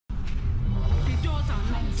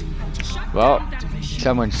Well,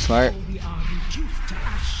 someone's smart.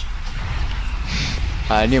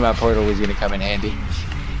 I knew my portal was gonna come in handy.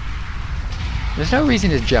 There's no reason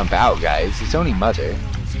to jump out, guys. It's only Mother.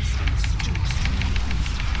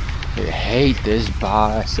 I hate this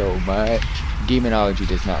boss so much. Demonology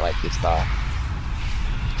does not like this boss.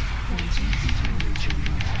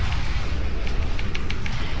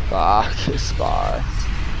 Fuck this boss.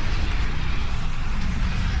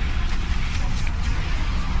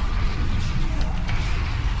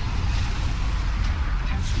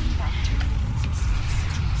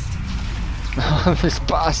 This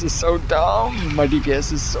boss is so dumb. My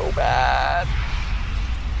DPS is so bad.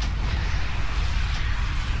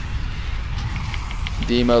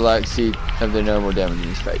 Demo like seat of the normal damage in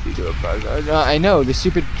this fight due to a bug. I know, the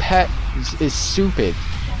stupid pet is stupid.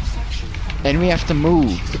 And we have to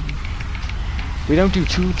move. We don't do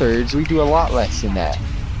 2/3, we do a lot less than that.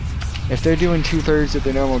 If they're doing 2/3 of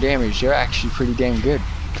the normal damage, they're actually pretty damn good.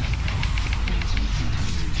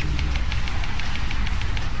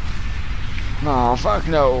 Oh, fuck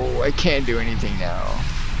no, I can't do anything now.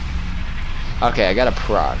 Okay, I got a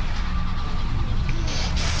proc.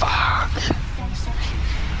 Fuck.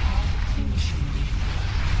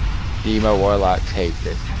 Demo Warlocks hate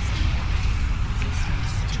this.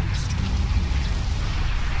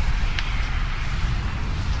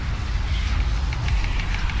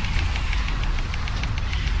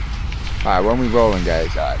 Alright, when we rolling,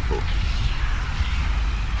 guys? Alright, cool.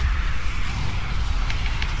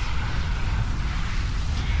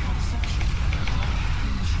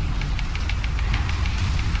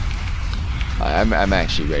 I'm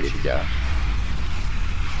actually ready to go.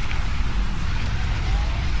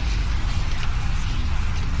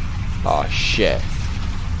 Oh shit.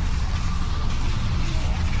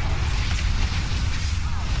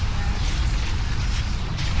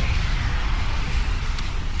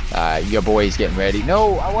 Your boy's getting ready.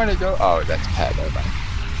 No, I want to go. Oh, that's Pat. Never mind.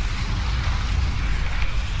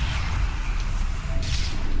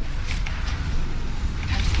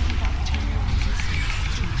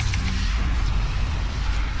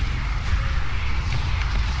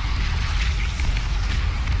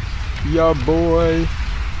 Yeah, boy.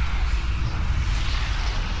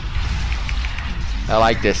 I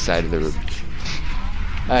like this side of the room.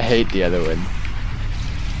 I hate the other one.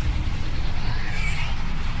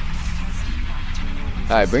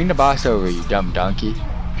 Alright, bring the boss over, you dumb donkey.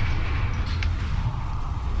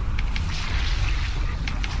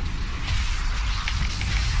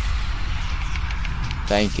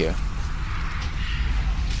 Thank you.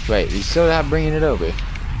 Wait, he's still not bringing it over.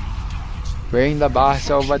 Bring the boss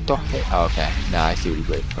over to him. Oh, okay, now I see what he's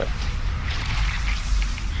waiting for.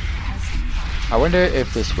 I wonder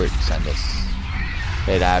if this works on this.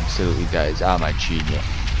 It absolutely does. I'm a genius.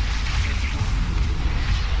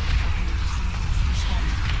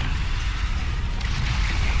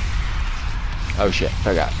 Oh shit,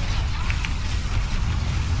 forgot.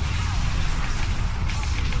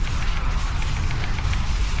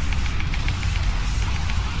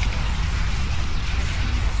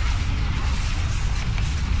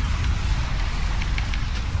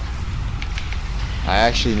 I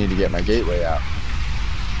actually need to get my gateway out.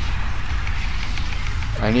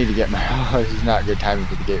 I need to get my... Oh, this is not good timing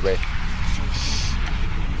for the gateway.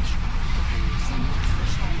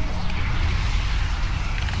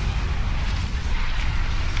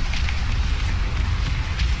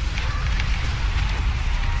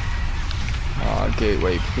 Oh,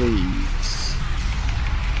 gateway, please.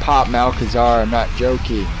 Pop Malkazar, I'm not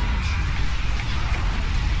joking.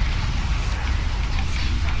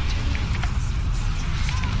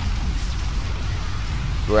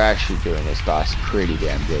 We're actually doing this boss pretty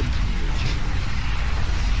damn good.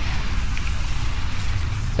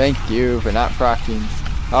 Thank you for not proccing.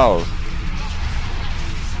 Oh,